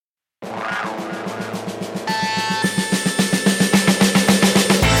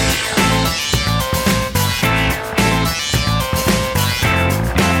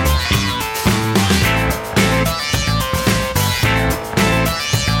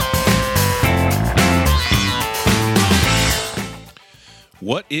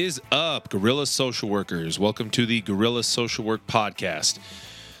What is up, Guerrilla Social Workers? Welcome to the Guerrilla Social Work Podcast.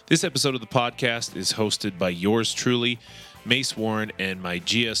 This episode of the podcast is hosted by yours truly, Mace Warren, and my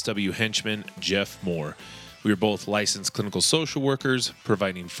GSW henchman, Jeff Moore. We are both licensed clinical social workers,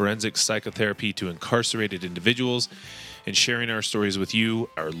 providing forensic psychotherapy to incarcerated individuals and sharing our stories with you,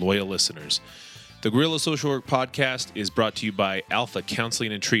 our loyal listeners. The Guerrilla Social Work Podcast is brought to you by Alpha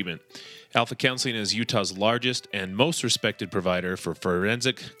Counseling and Treatment. Alpha Counseling is Utah's largest and most respected provider for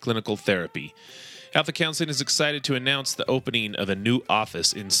forensic clinical therapy. Alpha Counseling is excited to announce the opening of a new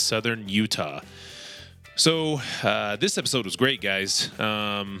office in southern Utah. So this episode was great, guys.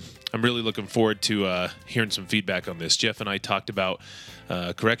 I'm really looking forward to hearing some feedback on this. Jeff and I talked about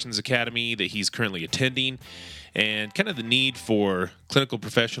Corrections Academy that he's currently attending and kind of the need for clinical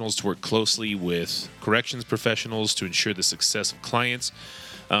professionals to work closely with corrections professionals to ensure the success of clients.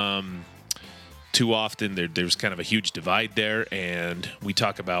 Too often there's kind of a huge divide there, and we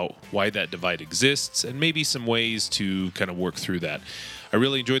talk about why that divide exists and maybe some ways to kind of work through that. I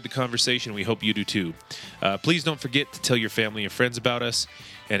really enjoyed the conversation. We hope you do too. Please don't forget to tell your family and friends about us.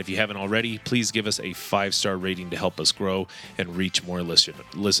 And if you haven't already, please give us a 5-star rating to help us grow and reach more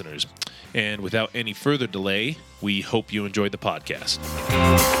listeners. And without any further delay, we hope you enjoyed the podcast.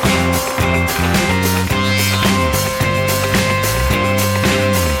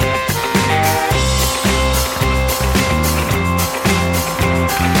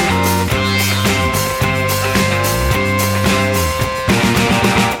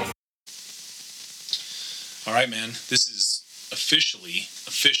 All right, man. This is officially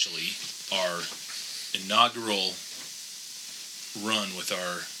our inaugural run with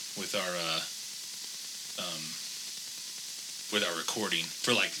our recording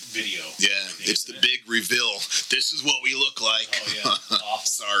for like video. Yeah, it's the big reveal. This is what we look like. Oh yeah,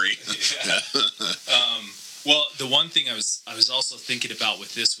 awesome. Sorry. Yeah. Well, the one thing I was also thinking about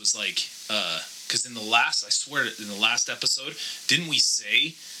with this was like, because in the last episode, didn't we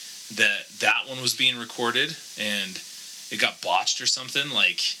say that one was being recorded and it got botched or something?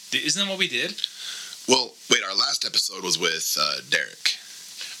 Like, isn't that what we did? Well, wait, our last episode was with Derek.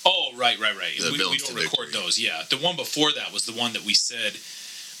 Oh, right. We don't record those. Yeah, the one before that was the one that we said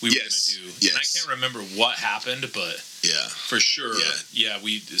we were going to do. Yes. And I can't remember what happened, but yeah, for sure, yeah,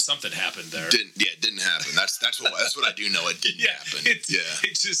 something happened there. It didn't happen. That's what I do know. It didn't happen.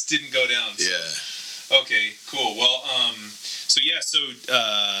 It just didn't go down. So. Yeah. Okay, cool. Well, I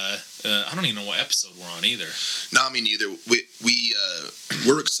don't even know what episode we're on either. No, me neither.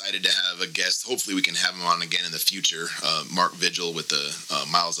 We're excited to have a guest. Hopefully we can have him on again in the future. Mark Vigil with the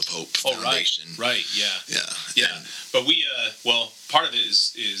Miles of Hope Foundation. Right, yeah. But part of it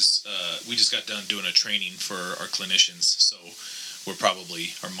is we just got done doing a training for our clinicians, so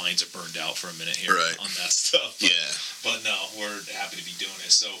our minds are burned out for a minute here on that stuff. But no, we're happy to be doing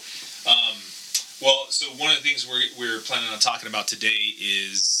it. So, so one of the things we're planning on talking about today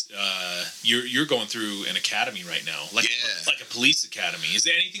is you're going through an academy right now, like a police academy. Is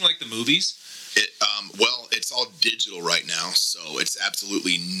it anything like the movies? It's all digital right now, so it's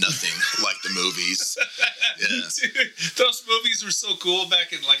absolutely nothing like the movies. Yeah. Dude, those movies were so cool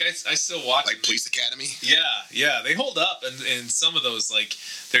back in, like, I still watch like Police Academy. Yeah, they hold up, and some of those, like,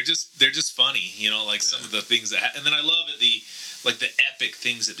 they're just funny, you know, like some of the things that, and then I love it, the epic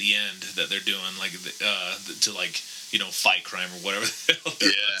things at the end that they're doing, like to like, you know, fight crime or whatever the hell they're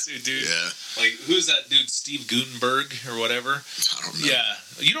up to, dude. Yeah. Like, who's that dude, Steve Guttenberg or whatever? I don't remember. Yeah.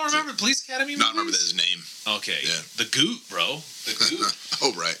 You don't remember Police Academy movies? No, I remember his name. Okay. Yeah. The Goot, bro. The Goot.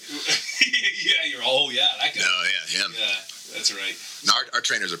 Oh, right. That guy. Oh, yeah, him. Yeah, that's right. No, our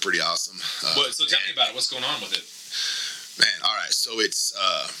trainers are pretty awesome. So tell me about it. What's going on with it? Man, all right. So it's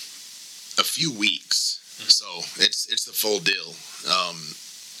a few weeks. Mm-hmm. So it's the full deal.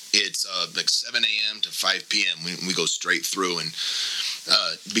 It's like 7 a.m. to 5 p.m. We go straight through, and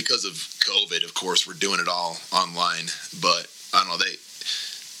because of COVID, of course, we're doing it all online. But I don't know,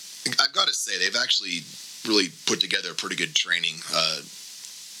 I've got to say, they've actually really put together a pretty good training. A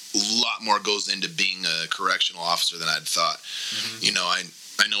lot more goes into being a correctional officer than I'd thought. Mm-hmm. You know, I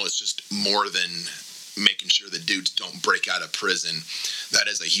know it's just more than making sure the dudes don't break out of prison. That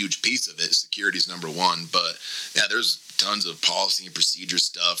is a huge piece of it. Security is number one. But yeah, there's tons of policy and procedure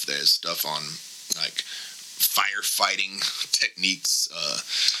stuff. There's stuff on like firefighting techniques.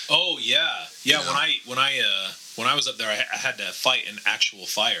 When I was up there, I had to fight an actual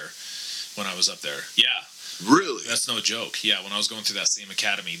fire when I was up there. Yeah. Really? That's no joke. Yeah, when I was going through that same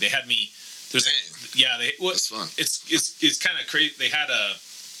academy, they had me. That's fun. It's kind of crazy. They had a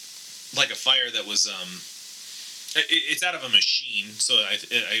fire that was it's out of a machine, so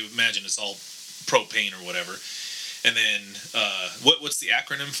I imagine it's all propane or whatever. And then what's the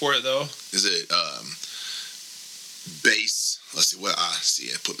acronym for it though? Is it BASE? Let's see what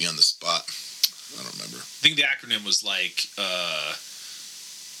it put me on the spot. I don't remember. I think the acronym was like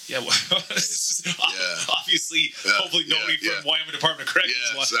obviously, hopefully nobody from Wyoming Department of Corrections.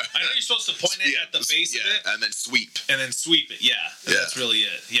 I know you're supposed to point it at the base of it, and then sweep, it. That's really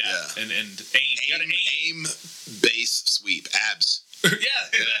it. And aim. You gotta aim, base, sweep, abs. There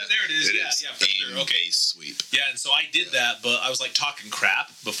it is. For sure. Okay, sweep. Yeah, and so I did that, but I was like talking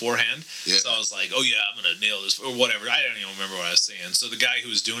crap beforehand. Yeah. So I was like, "Oh yeah, I'm gonna nail this" or whatever. I don't even remember what I was saying. So the guy who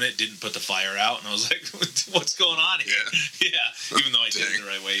was doing it didn't put the fire out, and I was like, "What's going on here?" Yeah. Even though I did it the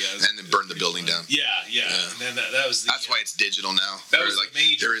right way. Yeah. And then burned the building down. Yeah. And then that was. That's why it's digital now. That was like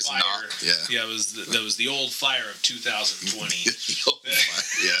major there is fire. not. Yeah. That was the old fire of 2020. The old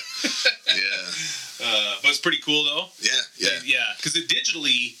fire. But it's pretty cool though. Yeah. Because it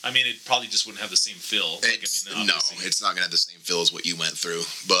digitally, I mean, it probably just wouldn't have the same feel. No, it's not gonna have the same feel as what you went through.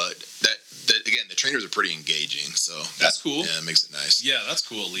 But that again, the trainers are pretty engaging, so that's cool. Yeah, it makes it nice. Yeah, that's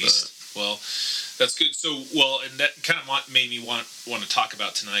cool at least. Well, that's good. So, and that kind of made me want to talk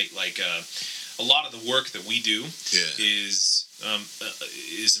about tonight. Like a lot of the work that we do is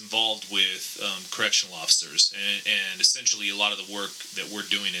involved with correctional officers, and essentially a lot of the work that we're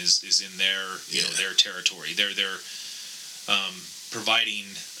doing is in their their territory. They're providing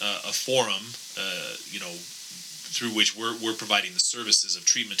a forum, through which we're providing the services of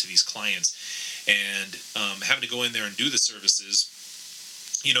treatment to these clients, and having to go in there and do the services.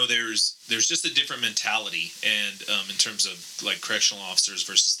 There's just a different mentality, and in terms of like correctional officers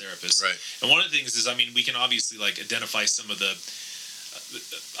versus therapists. Right. And one of the things is, I mean, we can obviously like identify some of the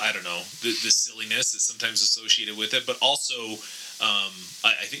the silliness that's sometimes associated with it, but also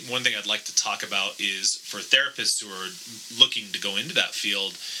I think one thing I'd like to talk about is for therapists who are looking to go into that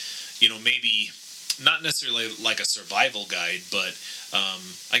field, maybe not necessarily like a survival guide, but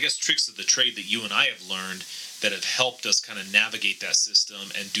I guess tricks of the trade that you and I have learned that have helped us kind of navigate that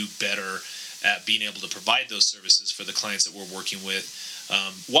system and do better at being able to provide those services for the clients that we're working with,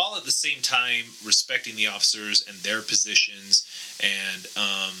 while at the same time respecting the officers and their positions, and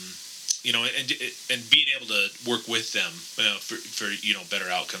and being able to work with them for better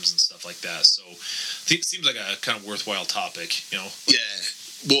outcomes and stuff like that. So it seems like a kind of worthwhile topic. Yeah.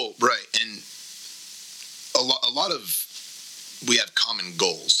 Well, right, and a lot of we have common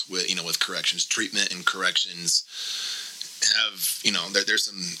goals with with corrections, treatment and corrections have there's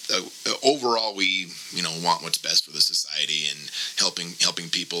some overall we want what's best for the society and helping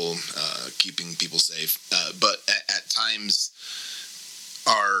people, keeping people safe, but at times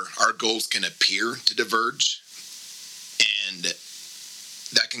our goals can appear to diverge, and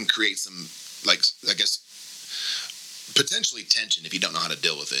that can create some, like, I guess, potentially tension if you don't know how to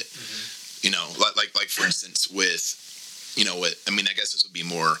deal with it. Like for instance with I guess this would be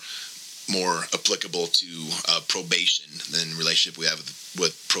more applicable to probation than relationship we have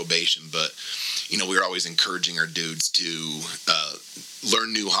with probation, but we're always encouraging our dudes to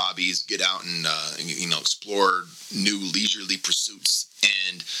learn new hobbies, get out and explore new leisurely pursuits,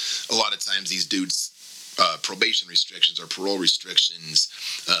 and a lot of times these dudes probation restrictions or parole restrictions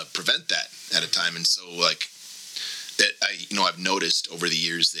prevent that at a time. And so like that I've noticed over the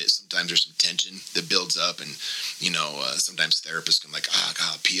years that sometimes there's some tension that builds up, and sometimes therapists can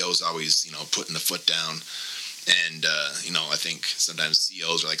PO's always putting the foot down, and I think sometimes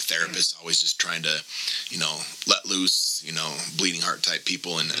COs or like therapists always just trying to let loose bleeding heart type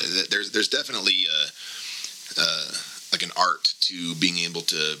people, and there's definitely like an art to being able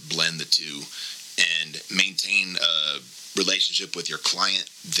to blend the two and maintain a relationship with your client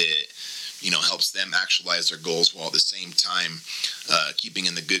that helps them actualize their goals, while at the same time keeping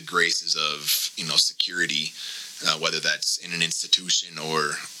in the good graces of security, whether that's in an institution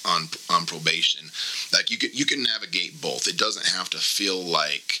or on probation. Like you can navigate both. It doesn't have to feel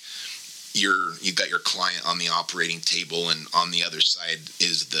like you've got your client on the operating table and on the other side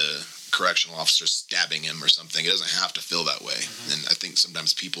is the correctional officer stabbing him or something. It doesn't have to feel that way. Mm-hmm. And I think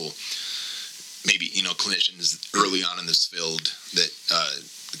sometimes people, maybe clinicians early on in this field that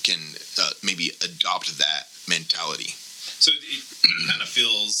can maybe adopt that mentality. So it kind of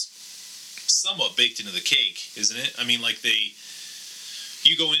feels somewhat baked into the cake, isn't it? I mean, like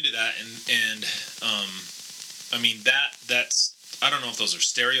you go into that and I mean that's, I don't know if those are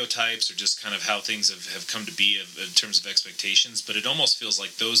stereotypes or just kind of how things have come to be in terms of expectations, but it almost feels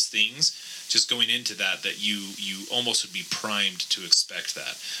like those things, just going into that you almost would be primed to expect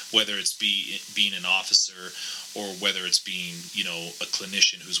that, whether it's being an officer or whether it's being a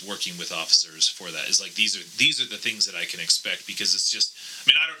clinician who's working with officers for that. Is like these are the things that I can expect, because it's just, I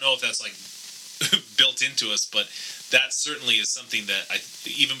mean, I don't know if that's like built built into us, but that certainly is something that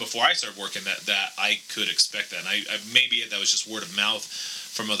even before I started working, that I could expect that. And I maybe that was just word of mouth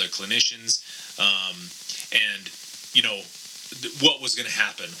from other clinicians, and what was going to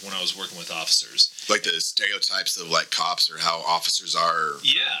happen when I was working with officers. Like the stereotypes of like cops or how officers are.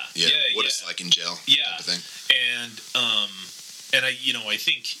 What it's like in jail. Type of thing. And I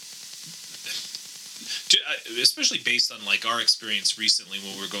think, especially based on like our experience recently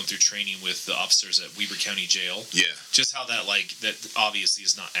when we were going through training with the officers at Weber County Jail. Yeah. Just how that obviously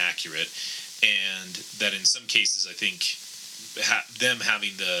is not accurate, and that in some cases I think them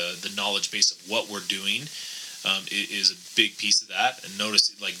having the knowledge base of what we're doing is a big piece of that. And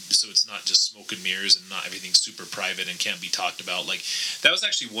notice, like, so it's not just smoke and mirrors and not everything super private and can't be talked about. Like, that was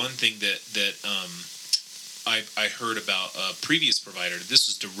actually one thing that I heard about a previous provider. This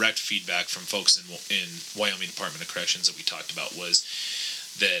was direct feedback from folks in Wyoming Department of Corrections that we talked about, was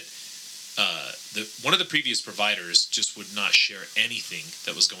that one of the previous providers just would not share anything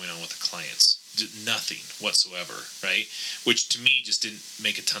that was going on with the clients. Nothing whatsoever, right? Which to me just didn't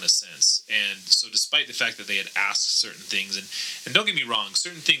make a ton of sense. And so despite the fact that they had asked certain things, and don't get me wrong,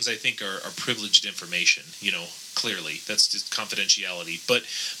 certain things I think are privileged information, clearly. That's just confidentiality. But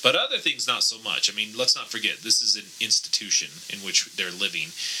other things, not so much. I mean, let's not forget, this is an institution in which they're living,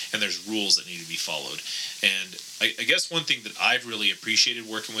 and there's rules that need to be followed. And I guess one thing that I've really appreciated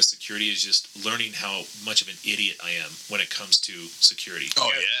working with security is just learning how much of an idiot I am when it comes to security.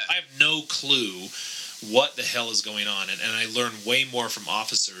 Oh, yeah. I have no clue what the hell is going on, and I learn way more from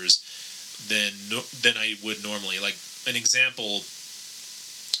officers than I would normally. Like, an example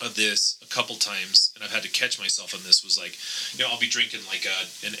of this a couple times, and I've had to catch myself on this, was like, I'll be drinking like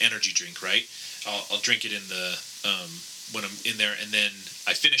an energy drink, right? I'll drink it in the when I'm in there, and then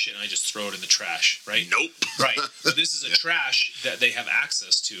I finish it and I just throw it in the trash, right? Nope. Right. But this is a trash that they have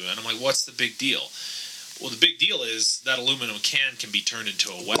access to, and I'm like, what's the big deal? Well, the big deal is that aluminum can be turned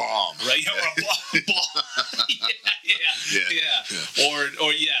into a weapon, bomb, right? Or a bomb.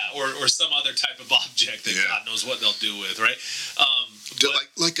 yeah. Or some other type of object that God knows what they'll do with, right?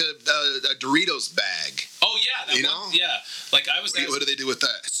 Like a Doritos bag. Oh yeah, Like I was. What do they do with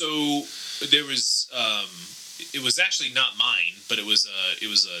that? So there was. It was actually not mine, but it was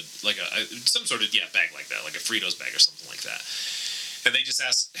some sort of bag like that, like a Fritos bag or something like that. And they just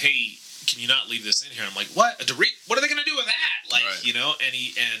asked, "Hey, can you not leave this in here?" I'm like, "What? What are they going to do with that?" Like, right.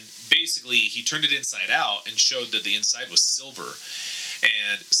 And basically he turned it inside out and showed that the inside was silver,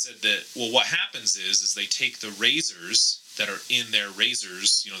 and said that, well, what happens is they take the razors that are in their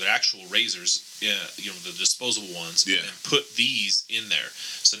razors, their actual razors, the disposable ones, and put these in there.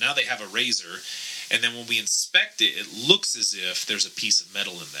 So now they have a razor. And then when we inspect it, it looks as if there's a piece of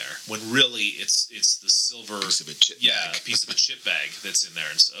metal in there, when really it's the silver piece of a chip bag. A piece of a chip bag that's in there.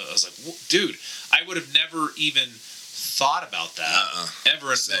 And so I was like, well, dude, I would have never even thought about that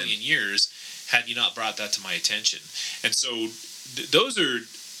ever in a million years had you not brought that to my attention. And so those are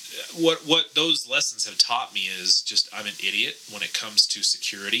what those lessons have taught me, is just I'm an idiot when it comes to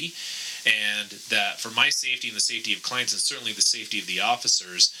security. And that for my safety and the safety of clients, and certainly the safety of the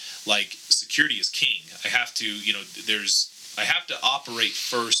officers, like, security is king. I have to, I have to operate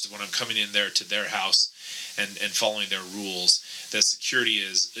first when I'm coming in there to their house and following their rules. That security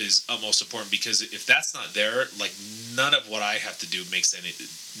is utmost important, because if that's not there, like, none of what I have to do makes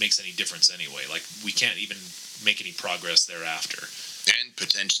any difference anyway. Like, we can't even make any progress thereafter. And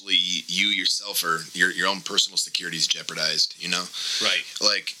potentially you yourself or your own personal security is jeopardized, Right.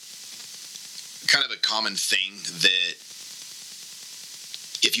 Like, kind of a common thing that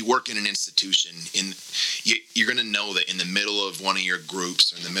if you work in an institution, you're going to know that in the middle of one of your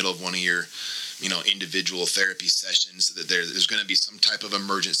groups or in the middle of one of your individual therapy sessions, that there's going to be some type of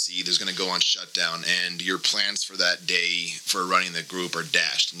emergency. There's going to go on shutdown, and your plans for that day for running the group are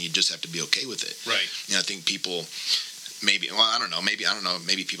dashed, and you just have to be okay with it. Right. I think people maybe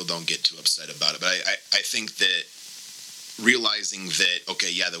people don't get too upset about it, but I think that realizing that,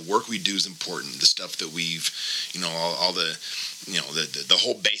 the work we do is important. The stuff that we've, all the, the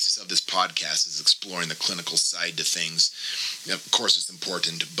whole basis of this podcast is exploring the clinical side to things. Of course, it's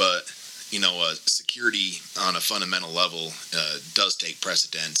important, but security on a fundamental level does take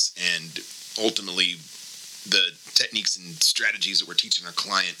precedence, and ultimately, the techniques and strategies that we're teaching our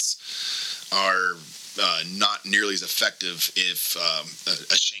clients are not nearly as effective if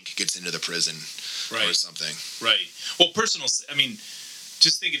a shank gets into the prison. Right. Or something. Right. Well,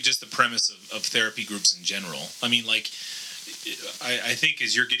 just think of just the premise of therapy groups in general. I mean, like, I think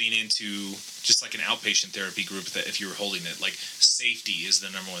as you're getting into just like an outpatient therapy group, that if you were holding it, like, safety is the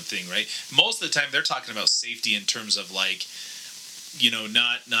number one thing, right? Most of the time they're talking about safety in terms of, like,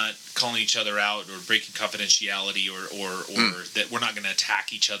 not calling each other out or breaking confidentiality or that we're not going to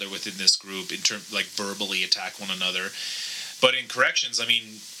attack each other within this group in terms like verbally attack one another. But in corrections, I mean,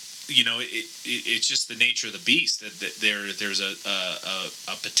 it's just the nature of the beast that there's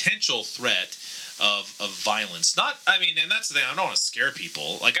a potential threat of violence. And that's the thing. I don't want to scare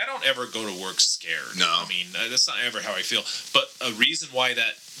people. Like, I don't ever go to work scared. No. I mean, that's not ever how I feel. But a reason why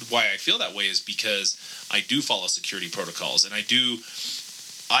I feel that way is because I do follow security protocols, and I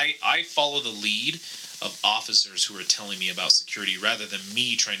follow the lead of officers who are telling me about security rather than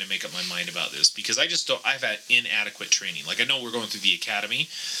me trying to make up my mind about this, because I've had inadequate training. Like, I know we're going through the academy,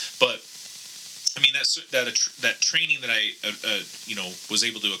 but I mean, that training that I was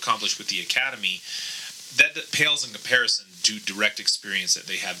able to accomplish with the academy, that pales in comparison to direct experience that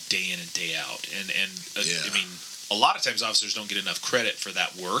they have day in and day out. I mean, a lot of times officers don't get enough credit for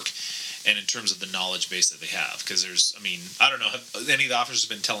that work, and in terms of the knowledge base that they have, because I don't know, have any of the officers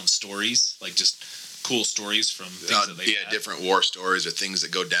been telling stories, like just cool stories from things that they've had? Different war stories or things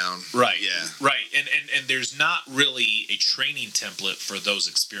that go down. Right. Yeah. Right. And there's not really a training template for those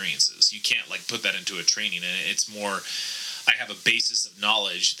experiences. You can't like put that into a training, and it's more, I have a basis of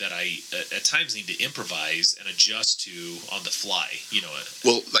knowledge that I at times need to improvise and adjust to on the fly.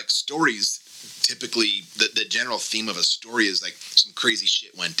 Well, like stories, typically the general theme of a story is like some crazy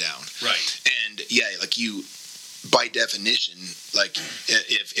shit went down. Right. And yeah, like you, by definition, like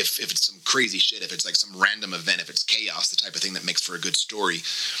if it's some crazy shit, if it's like some random event, if it's chaos, the type of thing that makes for a good story,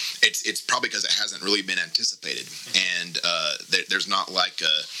 it's probably because it hasn't really been anticipated. And there's not like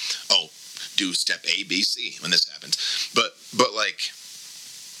do step A, B, C when this happens. But like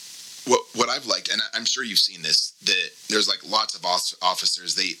what I've liked, and I'm sure you've seen this, that there's like lots of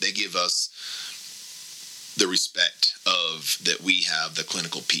officers, they give us the respect of that we have the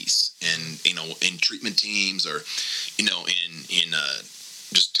clinical piece, and in treatment teams, or in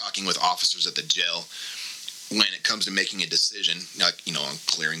just talking with officers at the jail, when it comes to making a decision, like on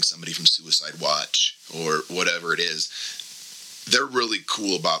clearing somebody from suicide watch or whatever it is, they're really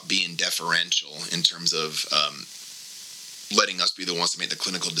cool about being deferential in terms of letting us be the ones to make the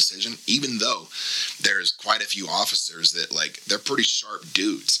clinical decision, even though there's quite a few officers that like they're pretty sharp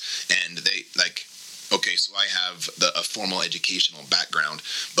dudes, and they like, okay, so I have a formal educational background,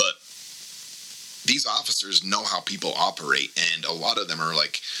 but these officers know how people operate, and a lot of them are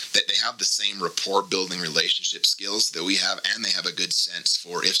like that. They have the same rapport building relationship skills that we have, and they have a good sense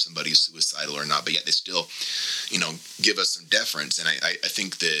for if somebody's suicidal or not, but yet they still give us some deference. And I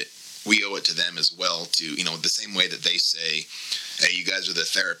think that we owe it to them as well to the same way that they say, hey, you guys are the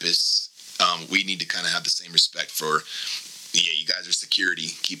therapists, we need to kind of have the same respect for, yeah, you guys are security,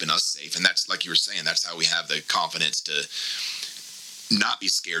 keeping us safe. And that's, like you were saying, that's how we have the confidence to not be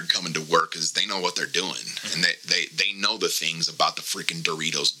scared coming to work, because they know what they're doing. And they know the things about the freaking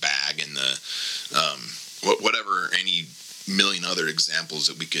Doritos bag and the whatever, any million other examples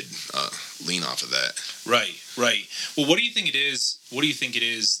that we could lean off of that. Right. Well, what do you think it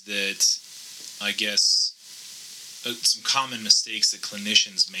is that, I guess, some common mistakes that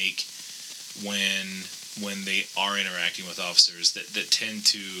clinicians make when they are interacting with officers that tend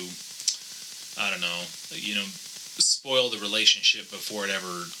to, I don't know, spoil the relationship before it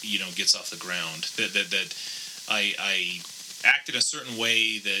ever, gets off the ground? That I act in a certain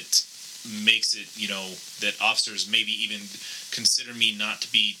way that makes it, that officers maybe even consider me not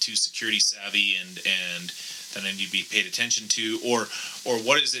to be too security savvy, and that I need to be paid attention to, or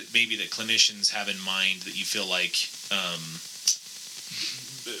what is it maybe that clinicians have in mind that you feel like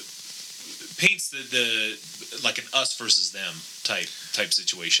paints the like an us versus them type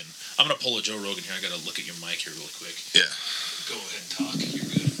situation? I'm gonna pull a Joe Rogan here. I gotta look at your mic here really quick. Yeah. Go ahead and talk. You're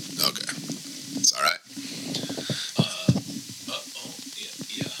good. Okay. It's all right.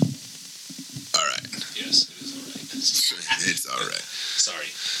 Yeah. All right. Yes, it is all right. It's all right. Sorry.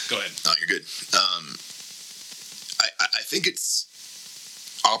 Go ahead. No, you're good. I think it's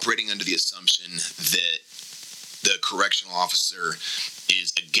operating under the assumption that the correctional officer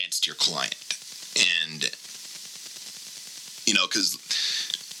is against your client. And, because,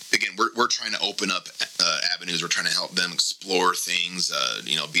 again, we're trying to open up avenues. We're trying to help them explore things,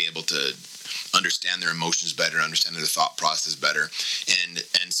 be able to understand their emotions better, understand their thought process better.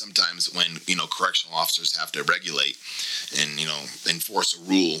 And sometimes when, correctional officers have to regulate and, enforce a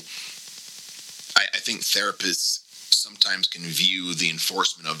rule, I think therapists sometimes can view the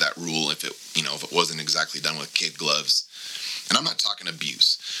enforcement of that rule, if it wasn't exactly done with kid gloves. And I'm not talking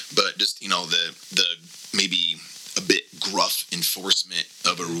abuse, but just, the maybe a bit gruff enforcement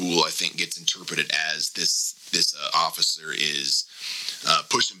of a rule, I think gets interpreted as this officer is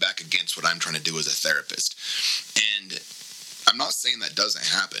pushing back against what I'm trying to do as a therapist. And I'm not saying that doesn't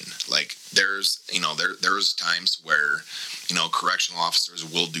happen. Like there's times where, correctional officers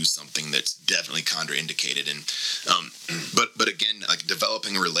will do something that's definitely contraindicated. And, but again, like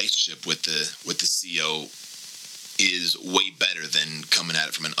developing a relationship with the CO is way better than coming at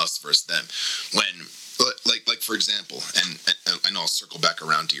it from an us versus them. When, like for example, and I know I'll circle back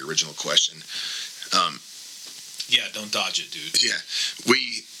around to your original question. Yeah, don't dodge it, dude. Yeah,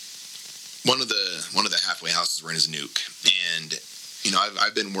 one of the halfway houses we're in is Nuke, and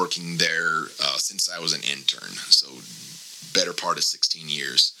I've been working there since I was an intern, so better part of 16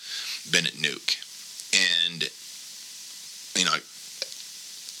 years been at Nuke, and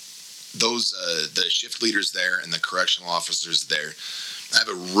those the shift leaders there and the correctional officers there, I have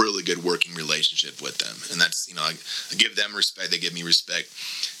a really good working relationship with them, and that's I give them respect, they give me respect,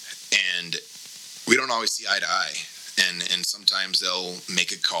 and we don't always see eye to eye. And sometimes they'll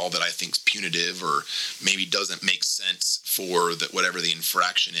make a call that I think's punitive or maybe doesn't make sense for whatever the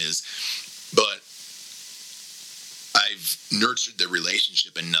infraction is. But I've nurtured the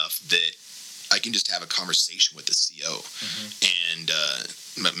relationship enough that I can just have a conversation with the CO. And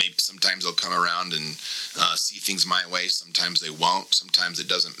maybe sometimes they'll come around and see things my way. Sometimes they won't. Sometimes it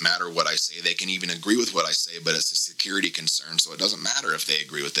doesn't matter what I say. They can even agree with what I say, but it's a security concern, so it doesn't matter if they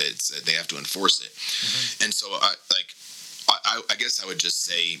agree with it. They have to enforce it. And so I guess I would just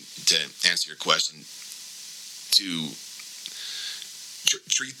say, to answer your question, to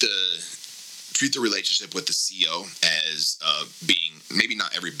treat the relationship with the CO as being maybe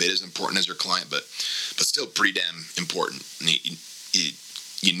not every bit as important as your client, but still pretty damn important. And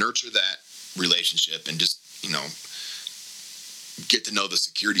you nurture that relationship and just get to know the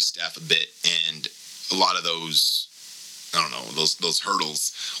security staff a bit, and a lot of those those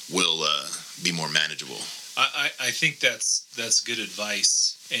hurdles will be more manageable. I think that's good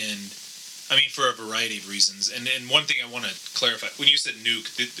advice, and I mean for a variety of reasons. And one thing I want to clarify: when you said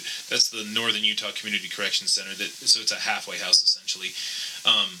Nuke, that's the Northern Utah Community Corrections Center. So it's a halfway house essentially.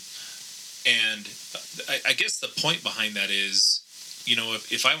 And I guess the point behind that is,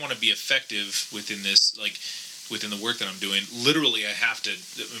 if I want to be effective within this, like within the work that I'm doing, literally I have to.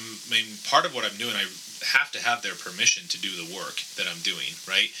 I mean, part of what I'm doing, I have to have their permission to do the work that I'm doing,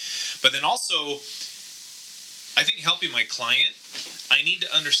 right? But then also, I think helping my client, I need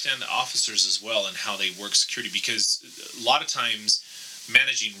to understand the officers as well and how they work security, because a lot of times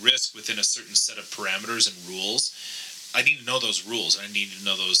managing risk within a certain set of parameters and rules, I need to know those rules and I need to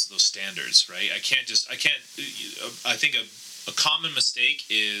know those standards, right? I think a common mistake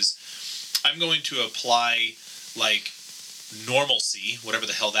is I'm going to apply like normalcy, whatever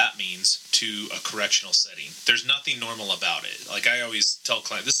the hell that means, to a correctional setting. There's nothing normal about it. Like I always tell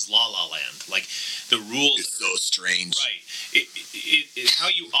clients, this is La La Land. Like the rules. It's so strange. Right. It how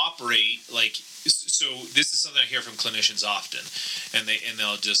you operate. Like, so this is something I hear from clinicians often, and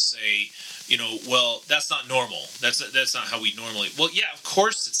they'll just say, well, that's not normal. That's not how we normally. Well, yeah, of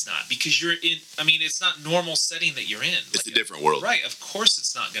course it's not, because you're in. I mean, it's not normal setting that you're in. It's a different world. Right. Of course,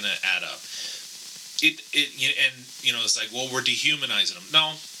 it's not going to add up. It's like, well, we're dehumanizing them.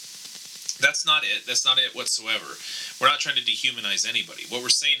 No, that's not it. That's not it whatsoever. We're not trying to dehumanize anybody. What we're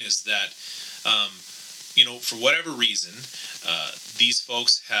saying is that, for whatever reason, these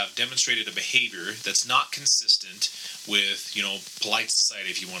folks have demonstrated a behavior that's not consistent with, polite society,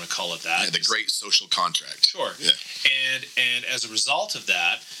 if you want to call it that. Yeah, the great social contract. Sure. Yeah. And as a result of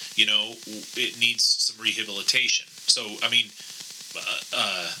that, it needs some rehabilitation. So, I mean,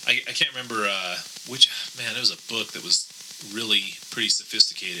 I can't remember which, man, it was a book that was really pretty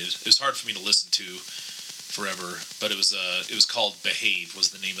sophisticated. It was hard for me to listen to forever, but it was called Behave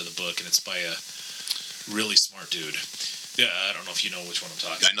was the name of the book, and it's by a really smart dude. Yeah, I don't know if you know which one I'm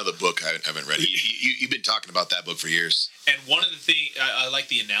talking about. I know the book. I haven't read it. You've been talking about that book for years. And one of the things, I like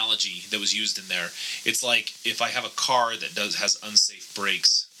the analogy that was used in there. It's like if I have a car that has unsafe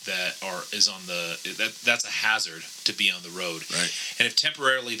brakes that's a hazard to be on the road. Right. And if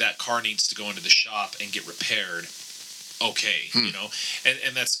temporarily that car needs to go into the shop and get repaired, okay,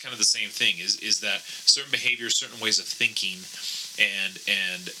 and that's kind of the same thing is that certain behaviors, certain ways of thinking and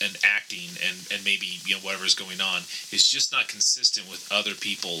acting and maybe whatever's going on is just not consistent with other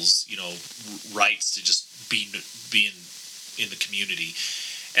people's rights to just be in the community.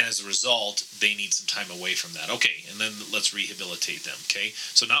 And as a result, they need some time away from that. Okay, and then let's rehabilitate them, okay?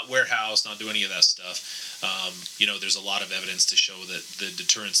 So not warehouse, not do any of that stuff. There's a lot of evidence to show that the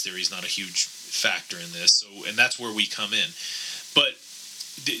deterrence theory is not a huge factor in this. So, and that's where we come in. But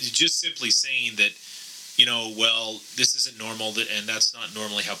just simply saying that, well, this isn't normal, and that's not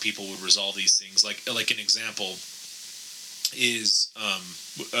normally how people would resolve these things. Like an example, is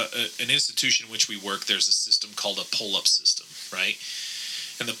an institution in which we work. There's a system called a pull-up system, right?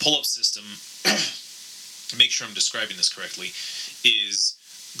 And the pull-up system, make sure I'm describing this correctly,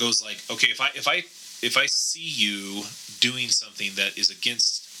 goes like, okay, if I see you doing something that is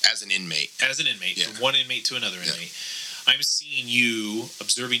against, as an inmate, yeah. From one inmate to another inmate, I'm seeing you,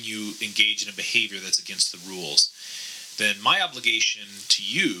 observing you engage in a behavior that's against the rules, then my obligation to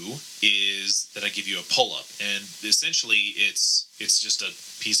you is that I give you a pull-up. And essentially it's just a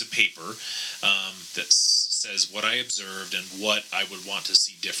piece of paper that says what I observed and what I would want to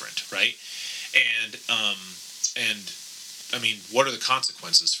see different, right? And I mean, what are the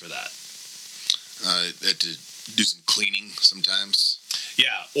consequences for that? Had to do some cleaning sometimes.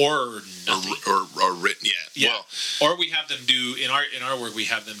 Yeah, or nothing. Or written. Yeah. Well, or we have them do in our work. We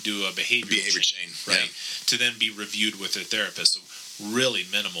have them do a behavior chain, right? Yeah. To then be reviewed with their therapist. So really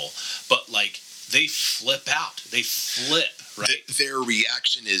minimal, but like they flip out. They flip. Right. Their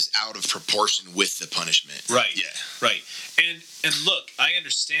reaction is out of proportion with the punishment. Right. Yeah. Right. And look, I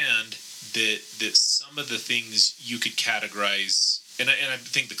understand that some of the things you could categorize. And I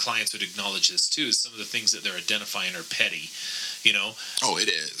think the clients would acknowledge this too. Is some of the things that they're identifying are petty, you know. Oh, it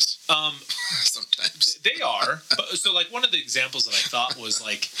is. Sometimes they are. But, so, like one of the examples that I thought was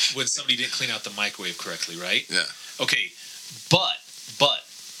like when somebody didn't clean out the microwave correctly, right? Yeah. Okay, but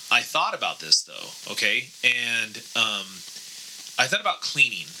I thought about this though. Okay, and I thought about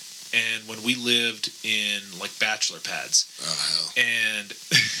cleaning. And when we lived in like bachelor pads, and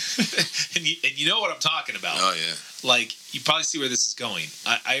you know what I'm talking about. Oh yeah. Like you probably see where this is going.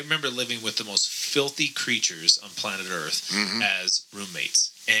 I remember living with the most filthy creatures on planet Earth as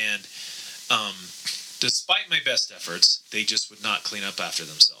roommates, and despite my best efforts, they just would not clean up after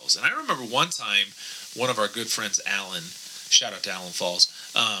themselves. And I remember one time, one of our good friends, Alan, shout out to Alan Falls,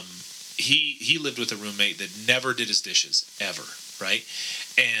 he lived with a roommate that never did his dishes ever. Right?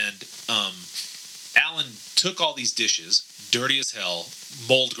 And Alan took all these dishes, dirty as hell,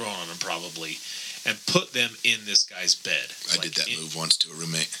 mold growing on them probably, and put them in this guy's bed. I did that move once to a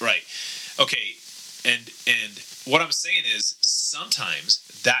roommate. Right. Okay. And what I'm saying is sometimes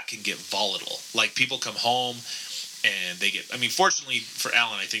that can get volatile. Like people come home and they get, I mean, fortunately for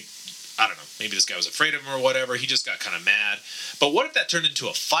Alan, I think, I don't know, maybe this guy was afraid of him or whatever. He just got kind of mad. But what if that turned into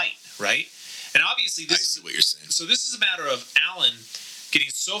a fight, right? And obviously, this is what you're saying. So this is a matter of Alan getting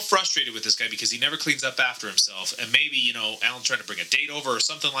so frustrated with this guy because he never cleans up after himself, and maybe Alan's trying to bring a date over or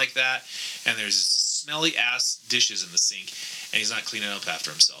something like that, and there's smelly ass dishes in the sink, and he's not cleaning up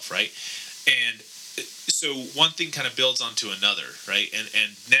after himself, right? And so one thing kind of builds onto another, right?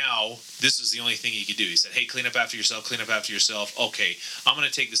 And now this is the only thing he could do. He said, "Hey, clean up after yourself. Clean up after yourself. Okay, I'm going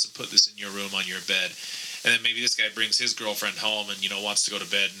to take this and put this in your room on your bed." And then maybe this guy brings his girlfriend home and wants to go to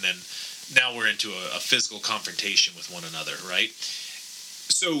bed, and then now we're into a physical confrontation with one another, right?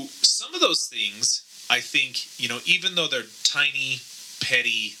 So some of those things, I think, even though they're tiny,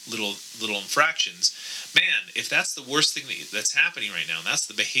 petty little infractions, man, if that's the worst thing that's happening right now, and that's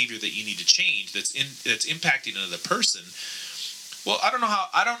the behavior that you need to change, that's impacting another person, well, I don't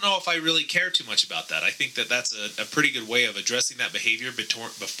know if I really care too much about that. I think that's a pretty good way of addressing that behavior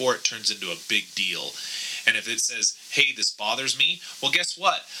before it turns into a big deal. And if it says, "Hey, this bothers me," well, guess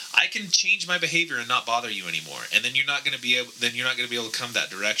what? I can change my behavior and not bother you anymore. And then you're not going to be able to come that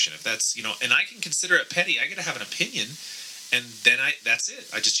direction. If that's, and I can consider it petty. I got to have an opinion, and then that's it.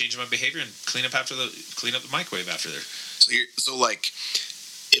 I just change my behavior and clean up the microwave after there. So like,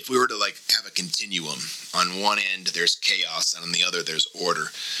 if we were to like have a continuum, on one end there's chaos, and on the other there's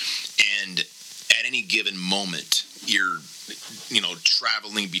order, and at any given moment you're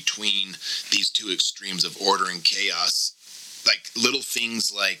traveling between these two extremes of order and chaos. Like little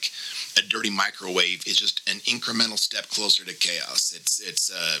things like a dirty microwave is just an incremental step closer to chaos.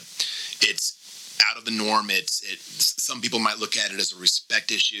 It's out of the norm. It's some people might look at it as a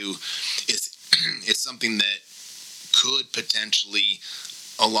respect issue. It's something that could potentially,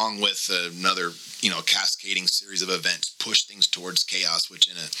 along with another cascading series of events, push things towards chaos, which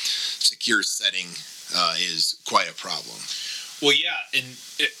in a secure setting is quite a problem. Well, yeah,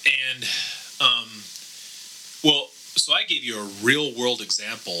 so I gave you a real world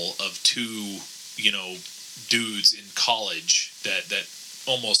example of two, dudes in college that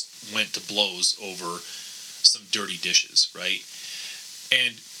almost went to blows over some dirty dishes, right?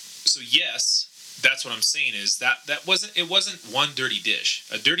 And so yes, that's what I'm saying is that it wasn't one dirty dish.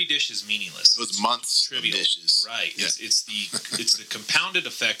 A dirty dish is meaninless. It was months Trivial. of dishes. Right. Yeah. It's the compounded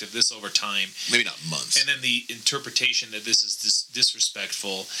effect of this over time. Maybe not months. And then the interpretation that this is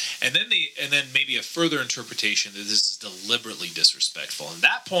disrespectful, and then maybe a further interpretation that this is deliberately disrespectful. And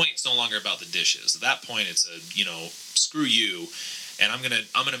that point, it's no longer about the dishes. At that point, it's screw you, and I'm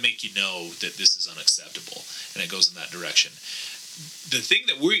gonna make you know that this is unacceptable, and it goes in that direction. The thing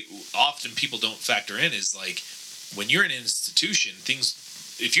that people don't factor in is like when you're in an institution,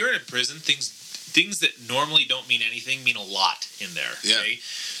 if you're in a prison, things that normally don't mean anything mean a lot in there. Yeah. Okay?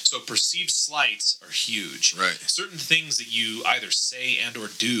 So perceived slights are huge. Right. Certain things that you either say and or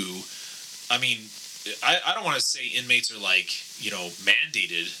do, I mean, I don't want to say inmates are like,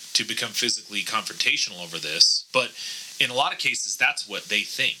 mandated to become physically confrontational over this, but in a lot of cases, that's what they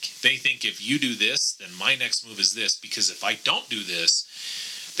think. They think if you do this, then my next move is this, because if I don't do this,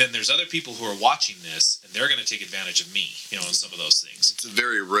 then there's other people who are watching this, and they're going to take advantage of me, on some of those things. It's a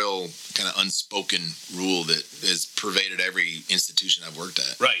very real kind of unspoken rule that has pervaded every institution I've worked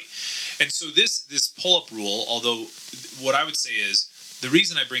at. Right. And so this pull-up rule, although what I would say is, the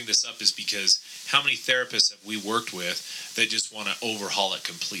reason I bring this up is because how many therapists have we worked with that just want to overhaul it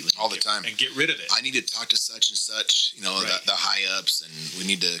completely all the time and get rid of it? I need to talk to such and such, Right. the high ups, and we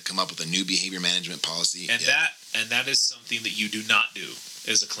need to come up with a new behavior management policy. And that is something that you do not do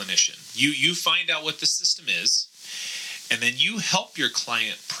as a clinician. You find out what the system is, and then you help your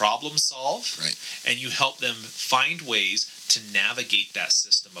client problem solve, Right. and you help them find ways to navigate that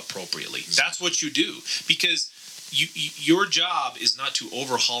system appropriately. That's what you do, because your job is not to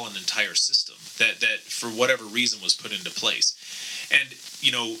overhaul an entire system that for whatever reason was put into place. And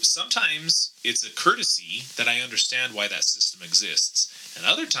sometimes it's a courtesy that I understand why that system exists, and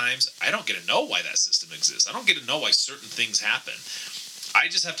other times I don't get to know why that system exists. I don't get to know why certain things happen. I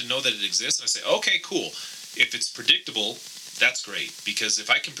just have to know that it exists, and I say, okay, cool. If it's predictable, that's great, because if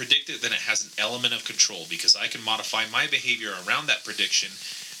I can predict it, then it has an element of control, because I can modify my behavior around that prediction,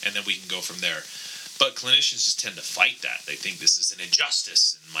 and then we can go from there. But clinicians just tend to fight that. They think this is an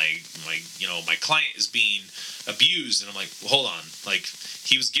injustice, and my client is being abused. And I'm like, well, hold on. Like,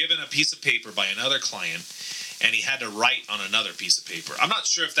 he was given a piece of paper by another client, and he had to write on another piece of paper. I'm not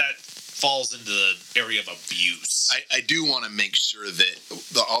sure if that falls into the area of abuse. I do want to make sure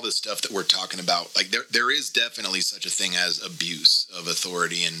that all the stuff that we're talking about, like there is definitely such a thing as abuse of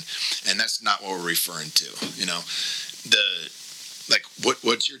authority, and that's not what we're referring to.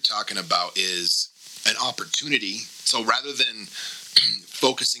 What you're talking about is an opportunity. So rather than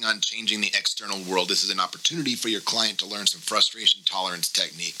focusing on changing the external world, this is an opportunity for your client to learn some frustration tolerance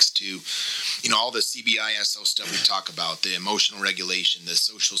techniques, to, all the CBISO stuff we talk about, the emotional regulation, the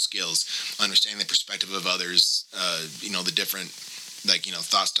social skills, understanding the perspective of others, the different,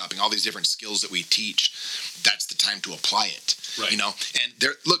 thought stopping, all these different skills that we teach. That's the time to apply it. Right. And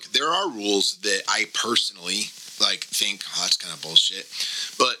there are rules that I personally think, oh, that's kind of bullshit,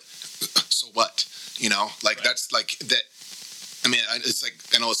 but so what? Right. That's like that. I mean, it's like,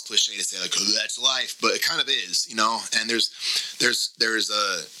 I know it's cliche to say oh, that's life, but it kind of is, and there's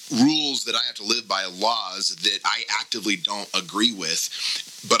rules that I have to live by, laws that I actively don't agree with,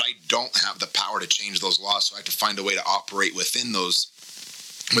 but I don't have the power to change those laws. So I have to find a way to operate within those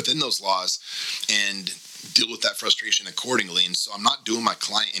laws and deal with that frustration accordingly. And so I'm not doing my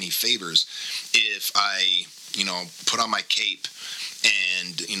client any favors if I, put on my cape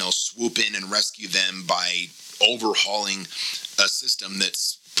and, swoop in and rescue them by overhauling a system that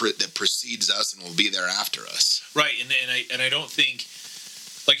precedes us and will be there after us. Right, and I don't think,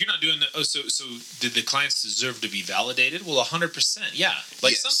 you're not doing that. So did the clients deserve to be validated? Well, 100%, yeah.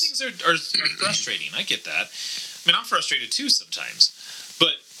 Yes. Some things are frustrating. I get that. I mean, I'm frustrated too sometimes.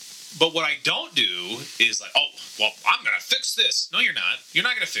 But what I don't do is I'm going to fix this. No, you're not. You're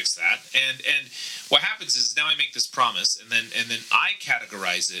not going to fix that. And what happens is now I make this promise, and then I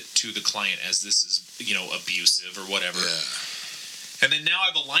categorize it to the client as this is, abusive or whatever. Yeah. And then now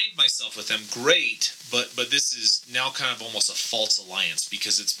I've aligned myself with them. Great. But this is now kind of almost a false alliance,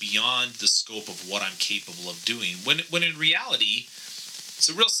 because it's beyond the scope of what I'm capable of doing. When in reality, it's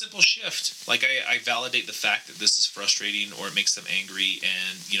a real simple shift. I validate the fact that this is frustrating, or it makes them angry,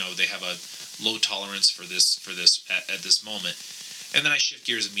 and they have a low tolerance for this at this moment, and then I shift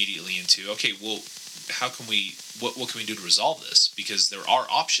gears immediately into, okay, well, how can we what can we do to resolve this? Because there are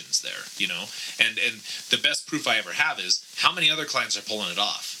options there, and the best proof I ever have is how many other clients are pulling it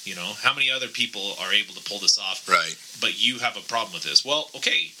off. How many other people are able to pull this off, right? But you have a problem with this. Well,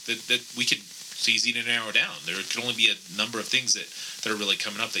 okay, that we could. It's easy to narrow down. There can only be a number of things that are really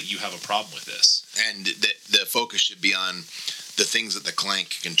coming up that you have a problem with this. And the focus should be on the things that the client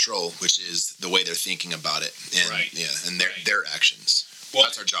can control, which is the way they're thinking about it, and their actions. Well,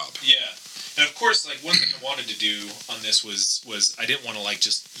 that's our job. Yeah. And of course, like, one thing I wanted to do on this was I didn't want to, like,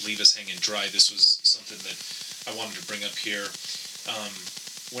 just leave us hanging dry. This was something that I wanted to bring up here.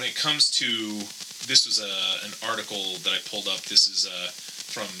 When it comes to, this was an article that I pulled up. This is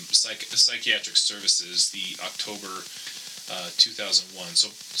from Psychiatric Services, the October 2001. So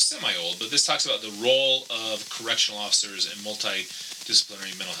semi-old, but this talks about the role of correctional officers in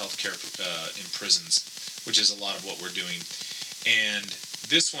multidisciplinary mental health care in prisons, which is a lot of what we're doing. And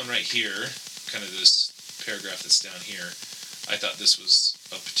this one right here, kind of this paragraph that's down here, I thought this was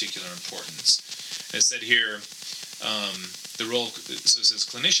of particular importance. And it said here, the role, so it says,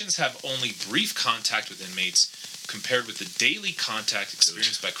 clinicians have only brief contact with inmates compared with the daily contact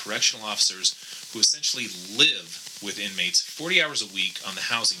experienced by correctional officers who essentially live with inmates 40 hours a week on the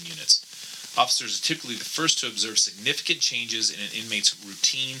housing units. Officers are typically the first to observe significant changes in an inmate's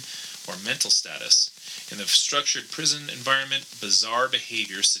routine or mental status. In the structured prison environment, bizarre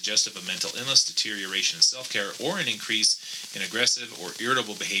behavior suggestive of mental illness, deterioration in self-care, or an increase in aggressive or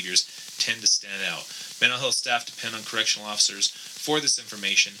irritable behaviors tend to stand out. Mental health staff depend on correctional officers for this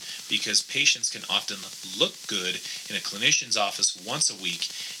information because patients can often look good in a clinician's office once a week,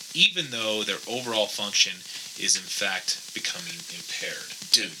 even though their overall function is in fact becoming impaired.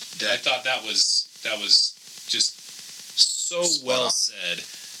 Dude, I thought that was just so well said.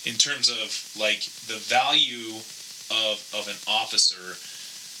 In terms of, like, the value of an officer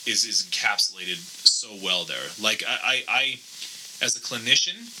is encapsulated so well there. Like, I as a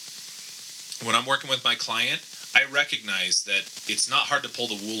clinician, when I'm working with my client, I recognize that it's not hard to pull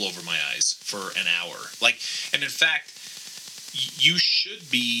the wool over my eyes for an hour. Like, and in fact, you should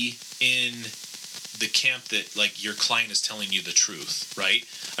be in the camp that, like, your client is telling you the truth, right?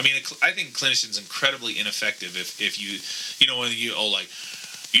 I mean, I think clinicians incredibly ineffective if you know, when you, like,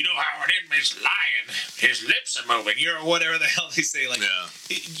 you know how an inmate's lying, his lips are moving, or whatever the hell they say. Like,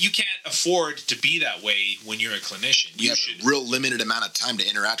 you can't afford to be that way when you're a clinician. You have a real limited amount of time to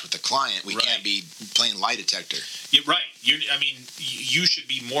interact with the client. We can't be playing lie detector. Yeah, right. You should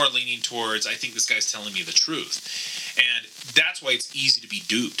be more leaning towards, I think this guy's telling me the truth. And that's why it's easy to be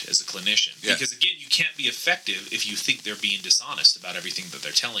duped as a clinician. Yeah. Because, again, you can't be effective if you think they're being dishonest about everything that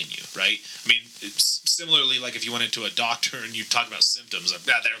they're telling you, right? I mean, similarly, like, if you went into a doctor and you talk about symptoms, like,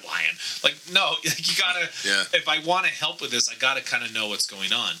 they're lying. Like, no, you gotta, if I want to help with this, I gotta kind of know what's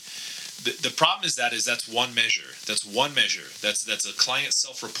going on. The problem is that's one measure. That's one measure. That's a client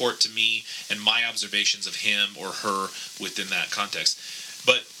self-report to me and my observations of him or her within that context.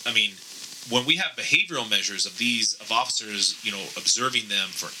 But, I mean, when we have behavioral measures of officers, you know, observing them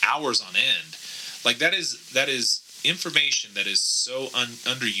for hours on end, like, that is information that is so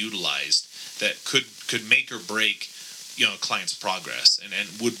underutilized that could make or break, you know, a client's progress and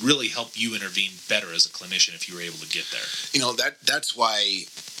would really help you intervene better as a clinician if you were able to get there. You know, that's why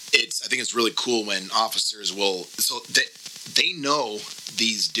I think it's really cool when officers they know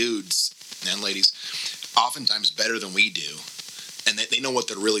these dudes and ladies oftentimes better than we do. And they know what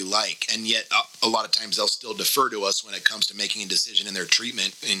they're really like, and yet a lot of times they'll still defer to us when it comes to making a decision in their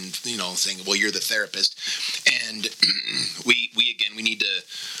treatment, and, you know, saying, "Well, you're the therapist," and we need to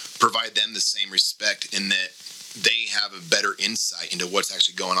provide them the same respect in that they have a better insight into what's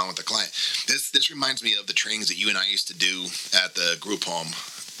actually going on with the client. This reminds me of the trainings that you and I used to do at the group home,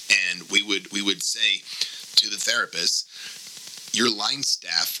 and we would say to the therapist, your line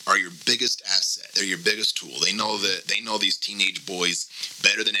staff are your biggest asset. They're your biggest tool. They know these teenage boys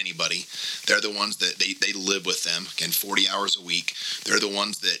better than anybody. They're the ones that they live with them, again, 40 hours a week. They're the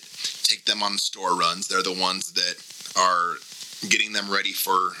ones that take them on store runs. They're the ones that are getting them ready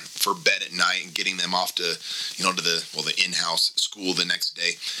for bed at night and getting them off to, you know, to the in-house school the next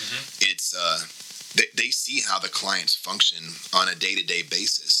day. Mm-hmm. It's they see how the clients function on a day-to-day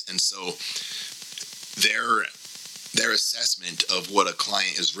basis, and so their assessment of what a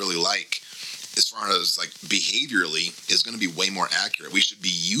client is really like, as far as, like, behaviorally, is going to be way more accurate. We should be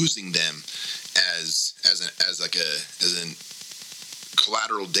using them as a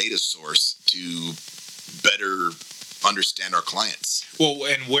collateral data source to better understand our clients. Well,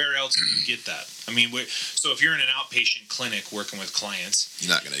 and where else do you get that? I mean, so if you're in an outpatient clinic working with clients,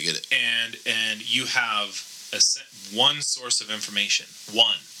 you're not going to get it. And you have one source of information,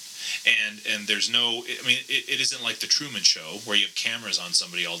 one. And there's no, I mean, it isn't like the Truman Show where you have cameras on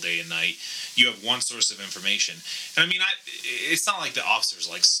somebody all day and night. You have one source of information. And I mean, it's not like the officers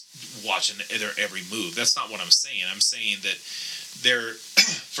like watching their every move. That's not what I'm saying. I'm saying that they're,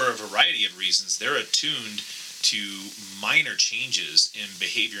 for a variety of reasons, they're attuned to minor changes in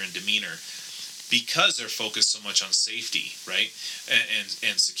behavior and demeanor because they're focused so much on safety, right,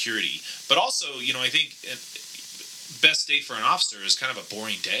 and security. But also, I think best day for an officer is kind of a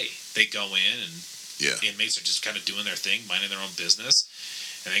boring day. They go in and inmates are just kind of doing their thing, minding their own business,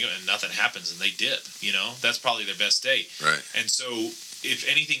 and nothing happens, and they dip. That's probably their best day. Right. And so, if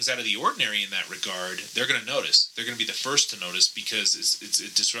anything's out of the ordinary in that regard, they're going to notice. They're going to be the first to notice because it's a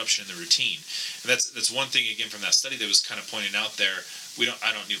disruption in the routine. And that's one thing, again, from that study that was kind of pointed out there.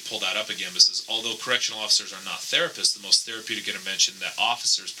 I don't need to pull that up again, but it says, although correctional officers are not therapists, the most therapeutic intervention that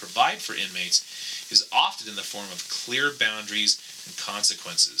officers provide for inmates is often in the form of clear boundaries and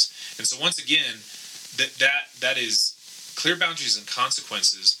consequences. And so once again, that is clear boundaries and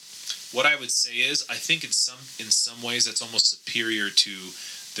consequences. What I would say is, I think in some ways that's almost superior to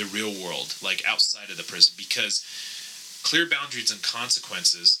the real world, like outside of the prison, because clear boundaries and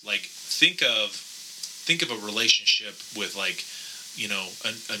consequences, like think of a relationship with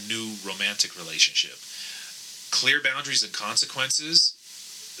a new romantic relationship. Clear boundaries and consequences.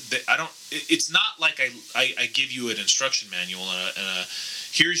 It's not like I give you an instruction manual and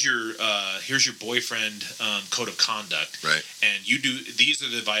here's your boyfriend code of conduct, right? And you do these are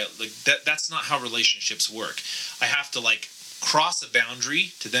the that's not how relationships work. I have to cross a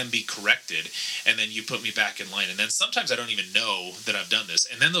boundary to then be corrected, and then you put me back in line. And then sometimes I don't even know that I've done this,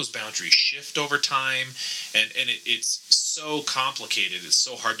 and then those boundaries shift over time, and it's so complicated. It's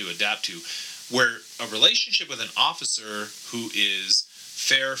so hard to adapt to. Where a relationship with an officer who is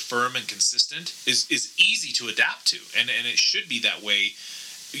fair, firm, and consistent is easy to adapt to, and it should be that way,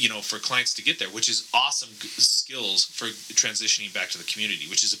 for clients to get there, which is awesome skills for transitioning back to the community,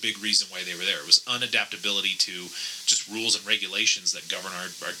 which is a big reason why they were there. It was unadaptability to just rules and regulations that govern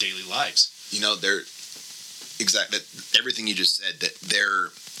our daily lives. They're exactly everything you just said, that they're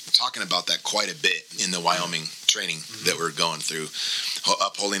talking about that quite a bit in the Wyoming training that we're going through,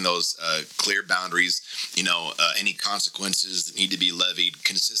 upholding those clear boundaries, any consequences that need to be levied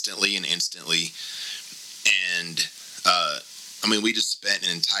consistently and instantly. And we just spent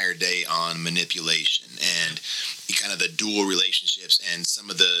an entire day on manipulation and kind of the dual relationships and some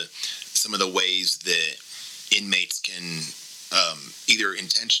of the ways that inmates can either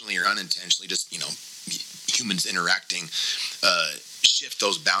intentionally or unintentionally, just humans interacting, shift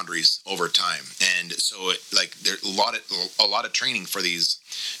those boundaries over time. And so there's a lot of training for these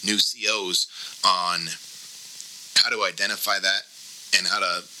new COs on how to identify that and how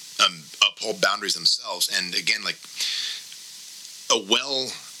to uphold boundaries themselves. And again, a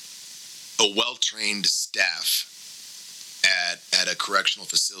well-trained staff at a correctional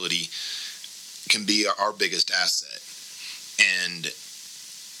facility can be our biggest asset. And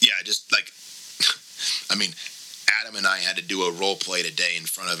Adam and I had to do a role play today in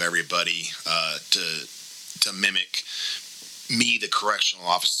front of everybody to mimic me, the correctional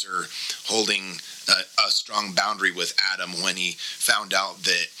officer, holding a strong boundary with Adam when he found out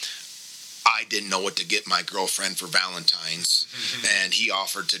that I didn't know what to get my girlfriend for Valentine's, and he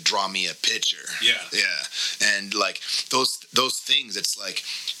offered to draw me a picture. Yeah. And those things, it's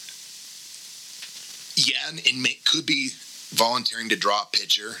an inmate could be volunteering to draw a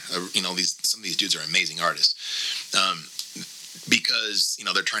picture. Some of these dudes are amazing artists, because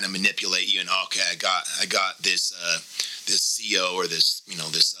they're trying to manipulate you. And okay, I got this CO or this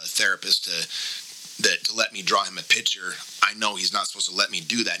therapist to let me draw him a picture. I know he's not supposed to let me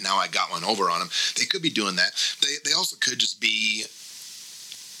do that. Now I got one over on him. They could be doing that. They also could just be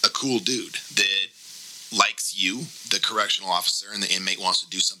a cool dude that likes you, the correctional officer, and the inmate wants to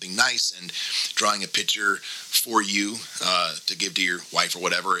do something nice, and drawing a picture for you to give to your wife or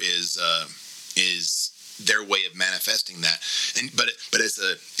whatever is their way of manifesting that. But it's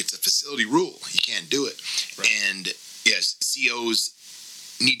a facility rule. You can't do it. Right. And yes, COs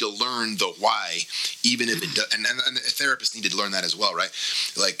need to learn the why, even if it does, and therapists need to learn that as well, right?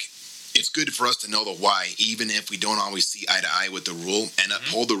 It's good for us to know the why, even if we don't always see eye to eye with the rule, and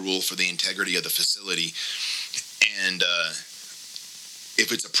uphold the rule for the integrity of the facility. And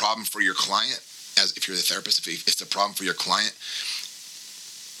if it's a problem for your client, if you're the therapist, if it's a problem for your client,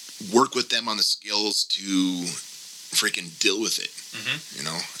 work with them on the skills to freaking deal with it.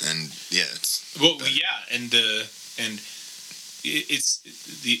 And it's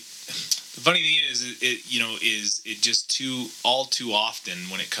the funny thing is it just too often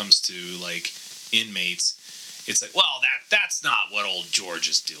when it comes to inmates, it's like, well, that's not what old George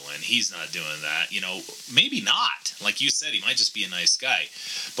is doing. He's not doing that. Maybe not. Like you said, he might just be a nice guy.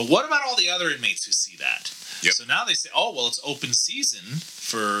 But what about all the other inmates who see that? Yep. So now they say, oh, well, it's open season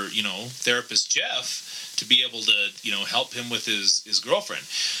for, therapist Jeff to be able to, help him with his girlfriend.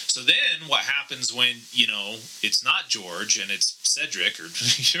 So then what happens when, it's not George and it's Cedric or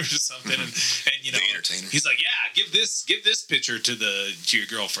something, and the entertainer. He's like, yeah, give this picture to your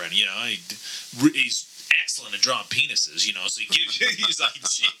girlfriend. He's excellent at drawing penises. So he gives you. He's like,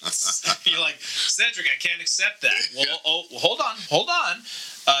 jeez. You're like, Cedric, I can't accept that. Well, hold on,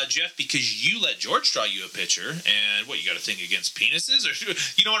 Jeff, because you let George draw you a picture, and what, you got a thing against penises, or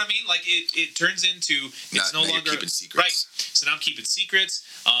you know what I mean? Like it turns into it's no longer keeping secrets. Right. So now I'm keeping secrets.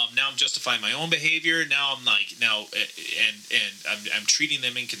 Now I'm justifying my own behavior. Now I'm like I'm treating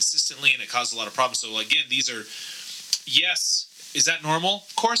them inconsistently, and it caused a lot of problems. So again, these are yes. Is that normal?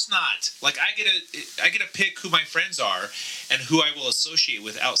 Of course not. Like I get to pick who my friends are and who I will associate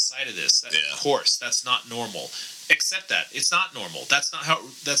with outside of this. Of course, that's not normal. Accept that. It's not normal. That's not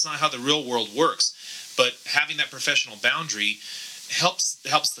how the real world works. But having that professional boundary helps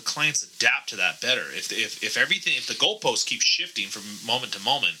the clients adapt to that better. If the goalposts keep shifting from moment to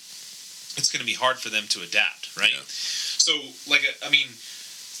moment, it's going to be hard for them to adapt, right? Yeah. So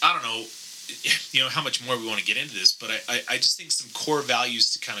I don't know. How much more we want to get into this, but I just think some core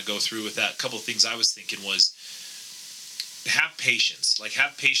values to kind of go through with that. A couple of things I was thinking was have patience. Like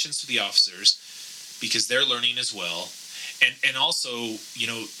have patience with the officers because they're learning as well. And also,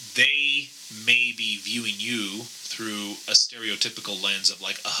 they may be viewing you through a stereotypical lens of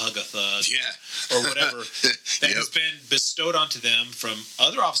like a hug a thug or whatever that has been bestowed onto them from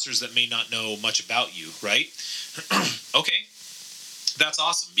other officers that may not know much about you, right? Okay. That's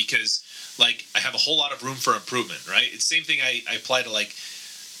awesome because like I have a whole lot of room for improvement, right? It's the same thing I apply to like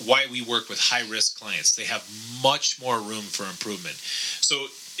why we work with high risk clients. They have much more room for improvement. So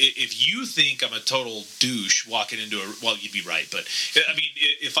if you think I'm a total douche walking into you'd be right. But I mean,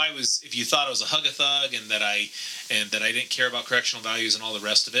 if you thought I was a hug a thug and that I didn't care about correctional values and all the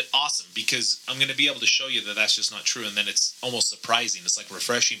rest of it, awesome, because I'm going to be able to show you that that's just not true. And then it's almost surprising. It's like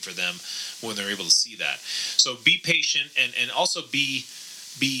refreshing for them when they're able to see that. So be patient and also be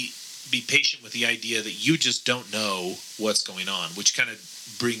patient with the idea that you just don't know what's going on, which kind of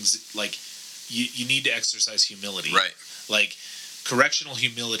brings like you need to exercise humility. Right. Like correctional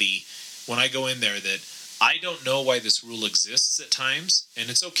humility when I go in there that I don't know why this rule exists at times, and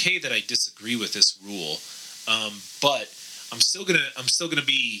it's okay that I disagree with this rule, but I'm still gonna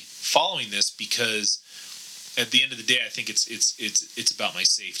be following this because at the end of the day I think it's about my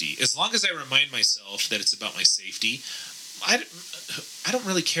safety. As long as I remind myself that it's about my safety, I don't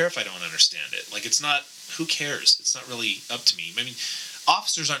really care if I don't understand it. Like it's not, who cares? It's not really up to me. I mean,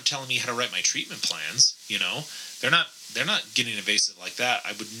 officers aren't telling me how to write my treatment plans, They're not getting invasive like that.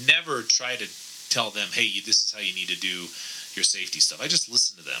 I would never try to tell them, hey, this is how you need to do your safety stuff. I just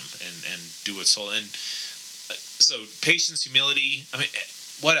listen to them and do what's told. And so patience, humility. I mean,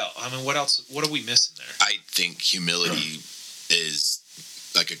 what else? What are we missing there? I think humility is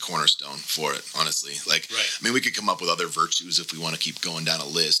like a cornerstone for it, honestly. Like, right. I mean, we could come up with other virtues if we want to keep going down a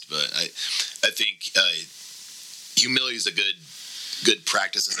list, but I think humility is a good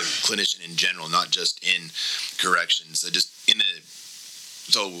practice as a clinician in general, not just in corrections.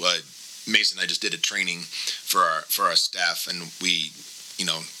 Mason and I just did a training for our staff, and we,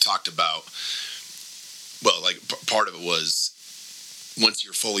 talked about, part of it was once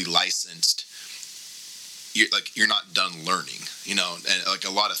you're fully licensed, you're not done learning, and like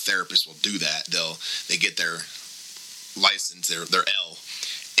a lot of therapists will do that. They get their license, their L,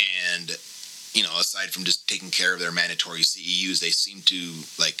 and aside from just taking care of their mandatory CEUs, they seem to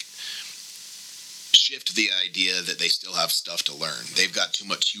like shift the idea that they still have stuff to learn. They've got too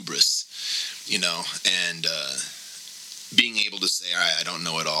much hubris, and being able to say, all right, I don't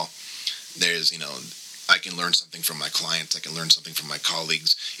know it all. There's, I can learn something from my clients. I can learn something from my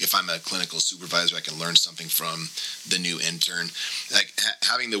colleagues. If I'm a clinical supervisor, I can learn something from the new intern. Like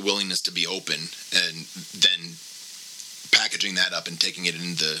having the willingness to be open and then packaging that up and taking it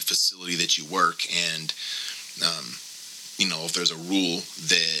in the facility that you work, and if there's a rule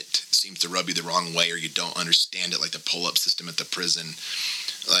that seems to rub you the wrong way or you don't understand it, like the pull-up system at the prison,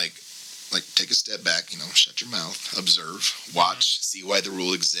 like take a step back, shut your mouth, observe, watch, see why the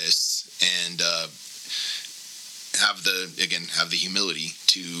rule exists, and have the humility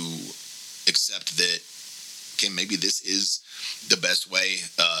to accept that, okay, maybe this is the best way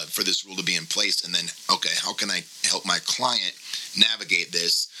for this rule to be in place, and then, okay, how can I help my client navigate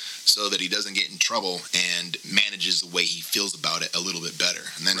this so that he doesn't get in trouble and manages the way he feels about it a little bit better.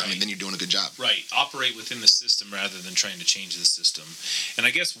 And then, Right. then you're doing a good job. Right. Operate within the system rather than trying to change the system. And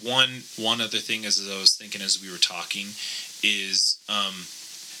I guess one other thing as I was thinking as we were talking is,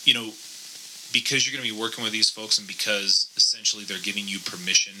 because you're going to be working with these folks and because essentially they're giving you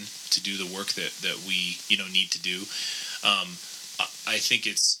permission to do the work that we, need to do. I think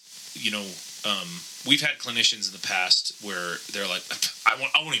it's, we've had clinicians in the past where they're like, I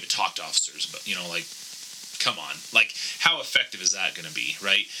won't even talk to officers, but come on, like how effective is that going to be,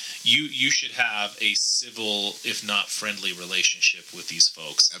 right? You should have a civil, if not friendly, relationship with these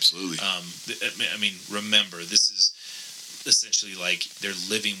folks. Absolutely. Remember, this is essentially like they're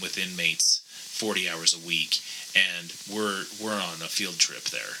living with inmates 40 hours a week, and we're on a field trip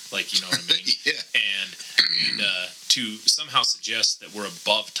there. Like, you know what I mean? Yeah. And to somehow suggest that we're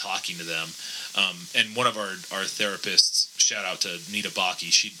above talking to them, and one of our therapists, shout out to Nita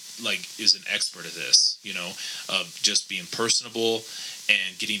Baki, she is an expert at this, of just being personable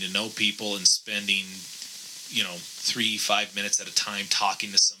and getting to know people and spending 3-5 minutes at a time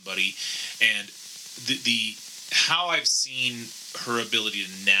talking to somebody. And the how I've seen her ability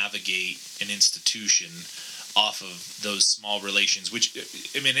to navigate an institution off of those small relations, which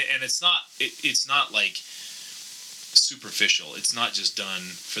and it's not like superficial. It's not just done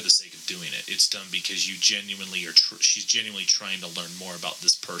for the sake of doing it. It's done because you genuinely she's genuinely trying to learn more about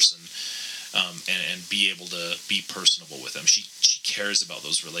this person, and be able to be personable with them. She cares about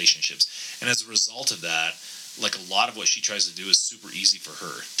those relationships, and as a result of that, like a lot of what she tries to do is super easy for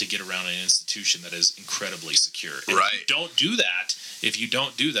her to get around an institution that is incredibly secure. And right. If you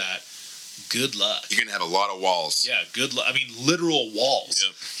don't do that, good luck. You're gonna have a lot of walls. Yeah, good luck. Literal walls.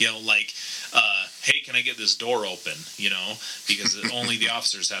 Yep. Hey, can I get this door open? Because only the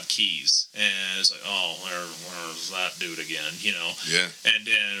officers have keys, and it's like, oh, where's that dude again? Yeah. And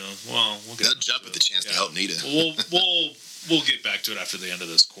we'll get. They'll jump at the chance to help Nita. We'll get back to it after the end of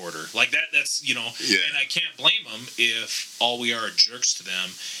this quarter. Like that. That's Yeah. And I can't blame them if all we are jerks to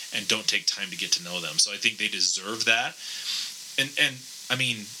them and don't take time to get to know them. So I think they deserve that. And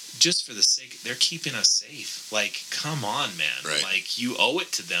just for the sake, they're keeping us safe. Like, come on, man. Right. Like, you owe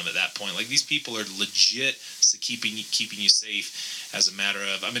it to them at that point. Like, these people are legit keeping you safe as a matter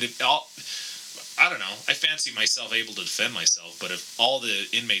of. I don't know. I fancy myself able to defend myself, but if all the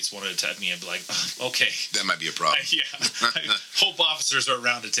inmates wanted to attack me, I'd be like, okay. That might be a problem. I hope officers are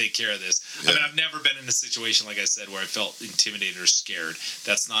around to take care of this. Yeah. I've never been in a situation, like I said, where I felt intimidated or scared.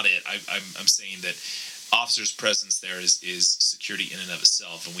 That's not it. I'm saying that officers' presence there is security in and of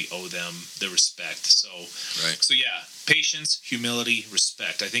itself, and we owe them the respect. So, right. So yeah, patience, humility,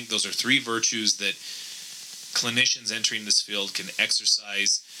 respect. I think those are 3 virtues that clinicians entering this field can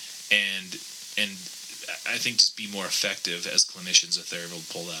exercise and I think just be more effective as clinicians if they're able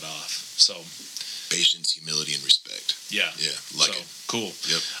to pull that off. So, patience, humility, and respect. Yeah. Yeah. It. Cool.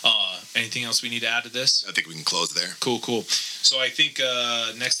 Yep. Anything else we need to add to this? I think we can close there. Cool. So I think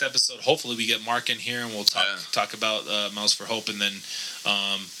next episode, hopefully we get Mark in here and we'll talk about Miles for Hope, and then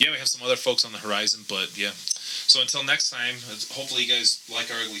we have some other folks on the horizon. But yeah. So until next time, hopefully you guys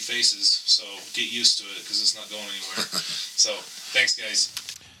like our ugly faces. So get used to it because it's not going anywhere. So thanks, guys.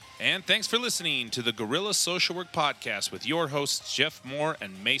 And thanks for listening to the Guerrilla Social Work Podcast with your hosts, Jeff Moore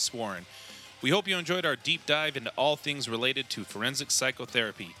and Mace Warren. We hope you enjoyed our deep dive into all things related to forensic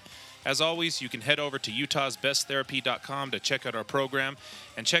psychotherapy. As always, you can head over to utahsbesttherapy.com to check out our program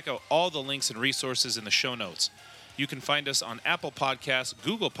and check out all the links and resources in the show notes. You can find us on Apple Podcasts,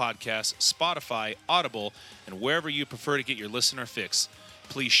 Google Podcasts, Spotify, Audible, and wherever you prefer to get your listener fix.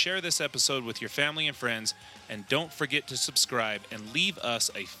 Please share this episode with your family and friends, and don't forget to subscribe and leave us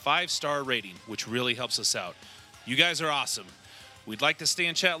a 5-star rating, which really helps us out. You guys are awesome. We'd like to stay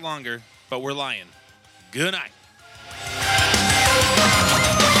and chat longer, but we're lying. Good night.